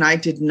 Shahana and I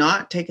did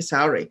not take a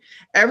salary.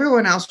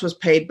 Everyone else was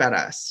paid but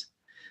us.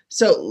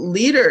 So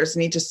leaders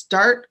need to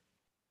start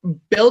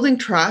building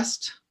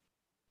trust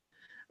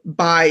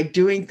by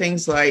doing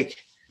things like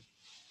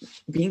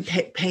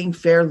paying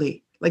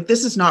fairly. Like,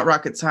 this is not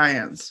rocket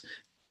science.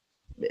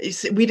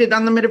 We did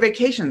unlimited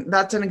vacation.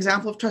 That's an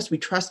example of trust. We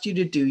trust you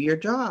to do your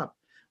job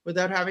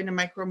without having to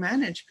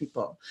micromanage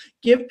people.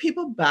 Give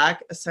people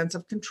back a sense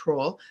of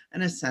control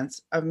and a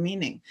sense of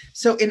meaning.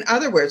 So in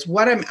other words,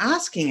 what I'm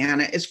asking,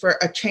 Anna, is for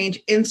a change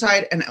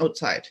inside and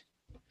outside.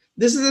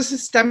 This is a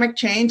systemic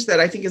change that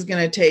I think is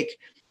going to take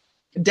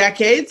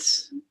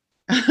decades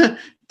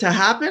to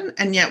happen.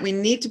 And yet we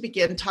need to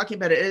begin talking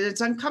about it.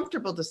 It's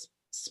uncomfortable to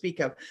speak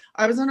of.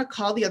 I was on a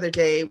call the other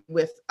day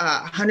with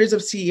hundreds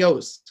of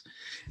CEOs,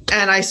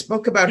 and I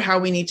spoke about how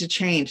we need to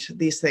change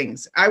these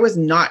things. I was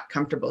not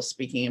comfortable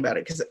speaking about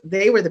it because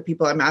they were the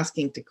people I'm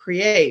asking to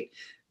create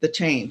the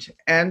change.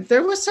 And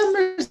there was some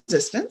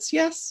resistance,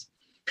 yes.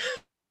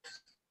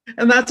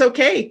 And that's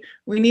okay.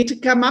 We need to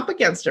come up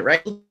against it,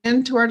 right?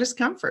 Into our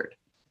discomfort.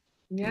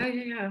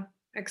 Yeah.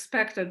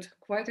 Expected,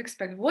 quite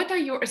expected.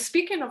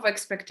 Speaking of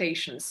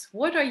expectations,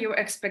 what are your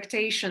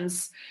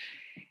expectations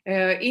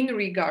in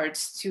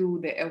regards to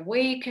the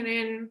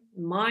awakening,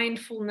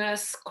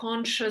 mindfulness,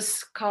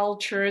 conscious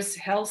cultures,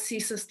 healthy,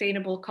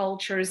 sustainable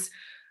cultures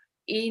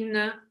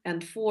in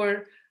and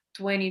for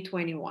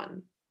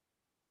 2021?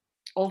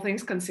 All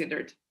things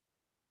considered.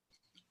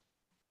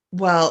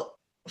 Well,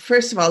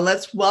 first of all,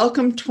 let's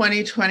welcome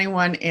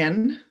 2021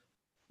 in.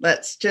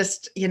 Let's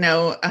just,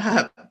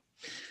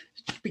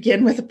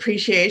 begin with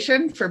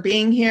appreciation for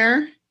being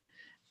here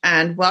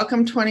and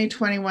welcome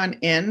 2021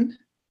 in.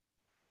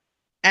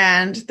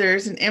 And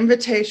there's an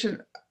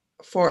invitation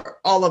for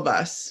all of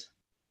us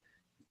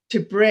to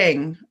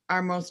bring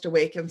our most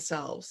awakened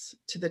selves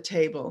to the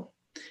table,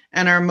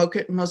 and our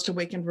most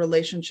awakened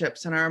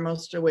relationships and our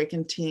most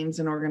awakened teams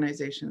and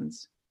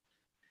organizations.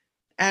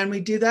 And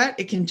we do that,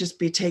 it can just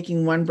be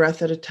taking one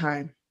breath at a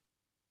time.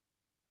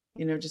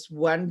 Just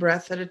one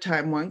breath at a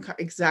time.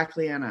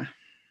 Exactly, Anna.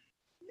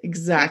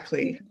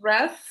 Exactly.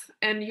 Breath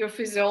and your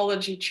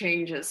physiology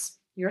changes.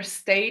 Your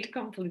state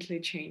completely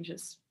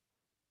changes.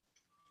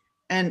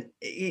 And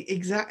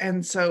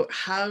so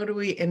how do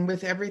we, and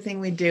with everything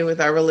we do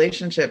with our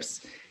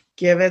relationships,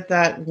 give it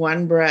that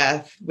one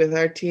breath. With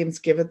our teams,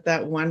 give it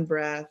that one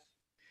breath.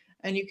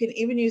 And you can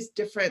even use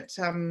different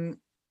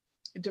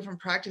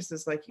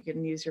practices, like you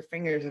can use your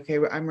fingers. Okay,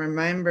 I'm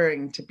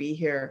remembering to be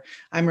here.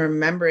 I'm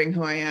remembering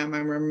who I am.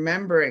 I'm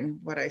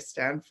remembering what I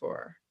stand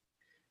for.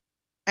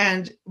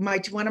 And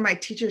one of my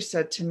teachers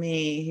said to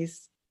me,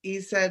 he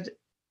said,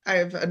 I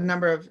have a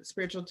number of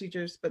spiritual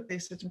teachers, but they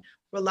said to me,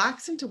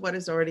 relax into what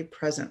is already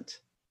present.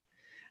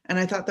 And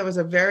I thought that was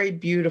a very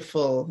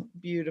beautiful,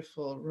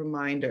 beautiful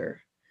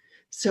reminder.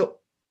 So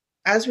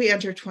as we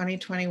enter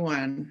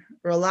 2021,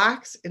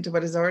 relax into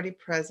what is already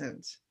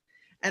present.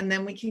 And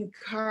then we can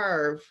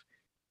carve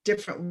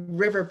different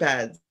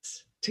riverbeds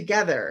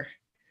together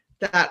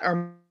that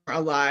are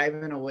alive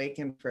and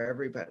awakened for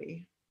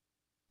everybody.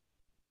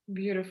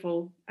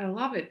 Beautiful. I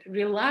love it.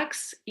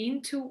 Relax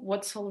into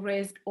what's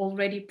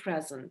already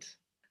present.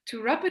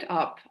 To wrap it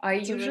up, I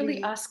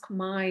usually ask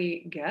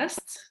my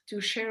guests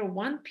to share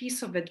one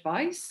piece of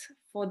advice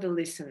for the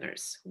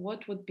listeners.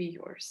 What would be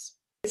yours?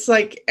 It's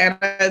like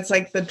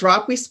the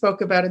drop we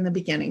spoke about in the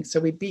beginning. So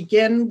we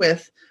begin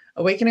with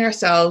awakening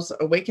ourselves,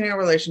 awakening our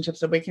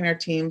relationships, awakening our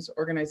teams,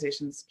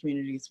 organizations,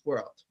 communities,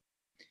 world.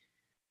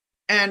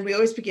 And we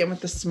always begin with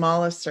the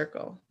smallest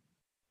circle,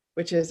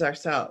 which is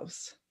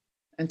ourselves,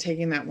 and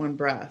taking that one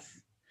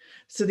breath.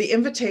 So the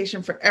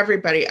invitation for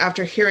everybody,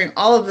 after hearing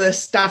all of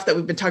this stuff that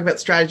we've been talking about,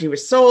 strategy with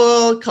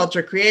soul,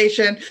 culture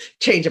creation,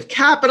 change to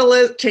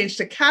capitalism, change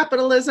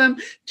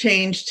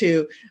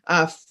to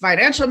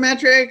financial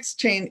metrics,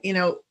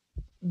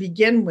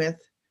 begin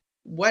with,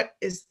 what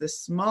is the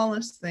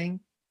smallest thing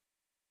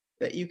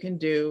that you can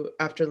do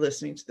after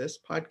listening to this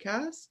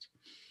podcast,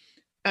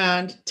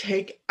 and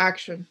take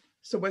action.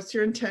 So what's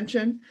your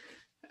intention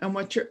and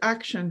what's your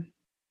action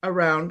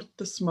around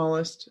the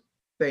smallest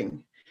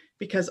thing?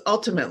 Because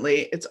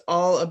ultimately it's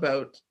all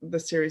about the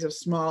series of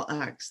small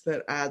acts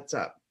that adds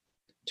up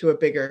to a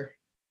bigger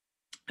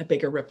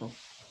ripple.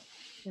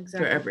 Exactly.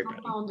 For everybody.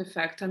 Compound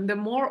effect. And the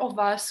more of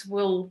us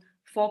will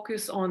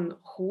focus on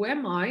who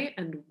am I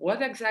and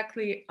what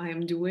exactly I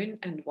am doing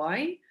and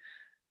why,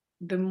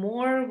 the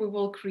more we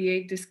will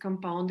create this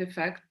compound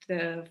effect,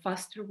 the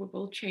faster we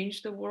will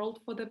change the world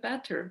for the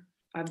better,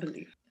 I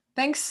believe.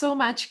 Thanks so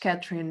much,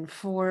 Catherine,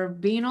 for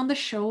being on the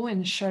show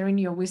and sharing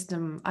your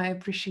wisdom. I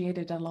appreciate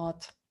it a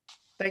lot.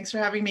 Thanks for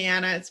having me,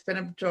 Anna. It's been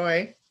a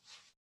joy.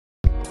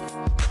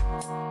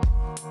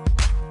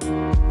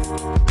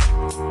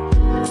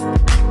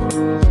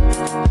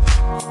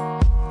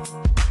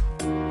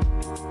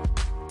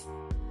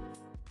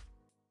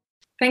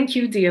 Thank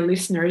you, dear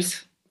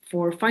listeners,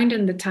 for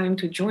finding the time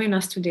to join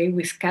us today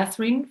with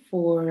Catherine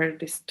for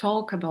this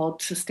talk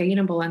about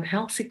sustainable and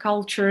healthy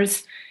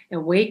cultures,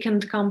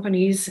 awakened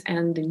companies,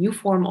 and the new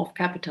form of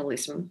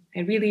capitalism. I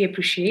really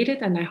appreciate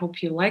it, and I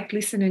hope you liked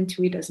listening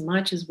to it as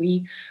much as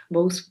we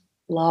both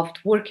loved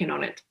working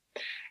on it.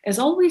 As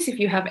always, if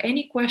you have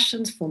any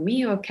questions for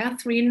me or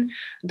Catherine,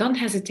 don't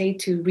hesitate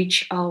to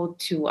reach out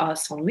to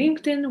us on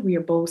LinkedIn. We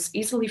are both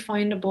easily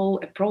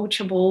findable,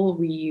 approachable.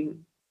 We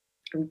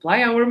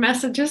reply our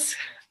messages.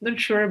 Not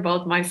sure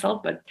about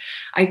myself, but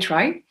I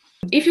try.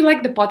 If you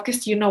like the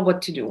podcast, you know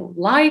what to do.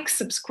 Like,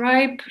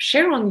 subscribe,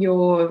 share on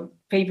your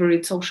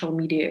favorite social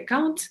media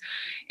accounts,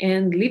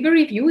 and leave a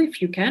review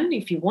if you can,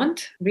 if you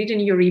want. Reading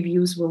your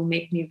reviews will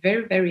make me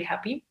very, very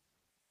happy.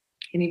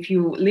 And if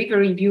you leave a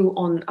review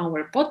on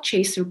our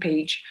Podchaser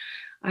page,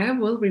 I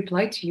will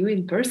reply to you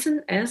in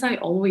person, as I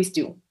always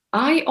do.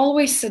 I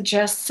always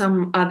suggest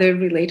some other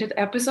related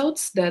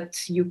episodes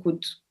that you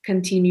could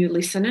continue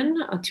listening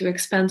to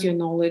expand your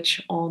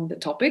knowledge on the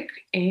topic.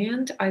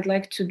 And I'd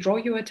like to draw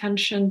your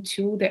attention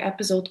to the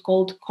episode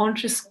called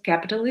Conscious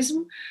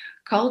Capitalism,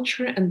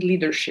 Culture and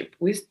Leadership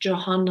with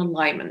Johanna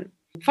Lyman.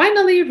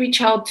 Finally,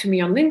 reach out to me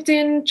on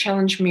LinkedIn,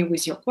 challenge me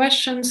with your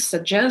questions,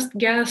 suggest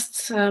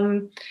guests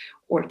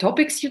or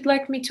topics you'd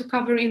like me to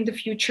cover in the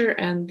future.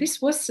 And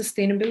this was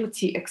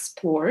Sustainability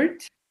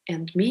Explored.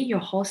 And me, your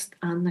host,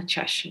 Anna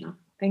Chashina.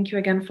 Thank you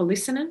again for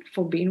listening,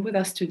 for being with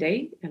us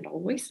today and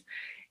always.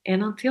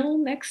 And until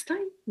next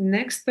time,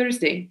 next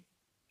Thursday,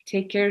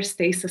 take care,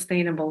 stay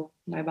sustainable.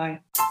 Bye-bye.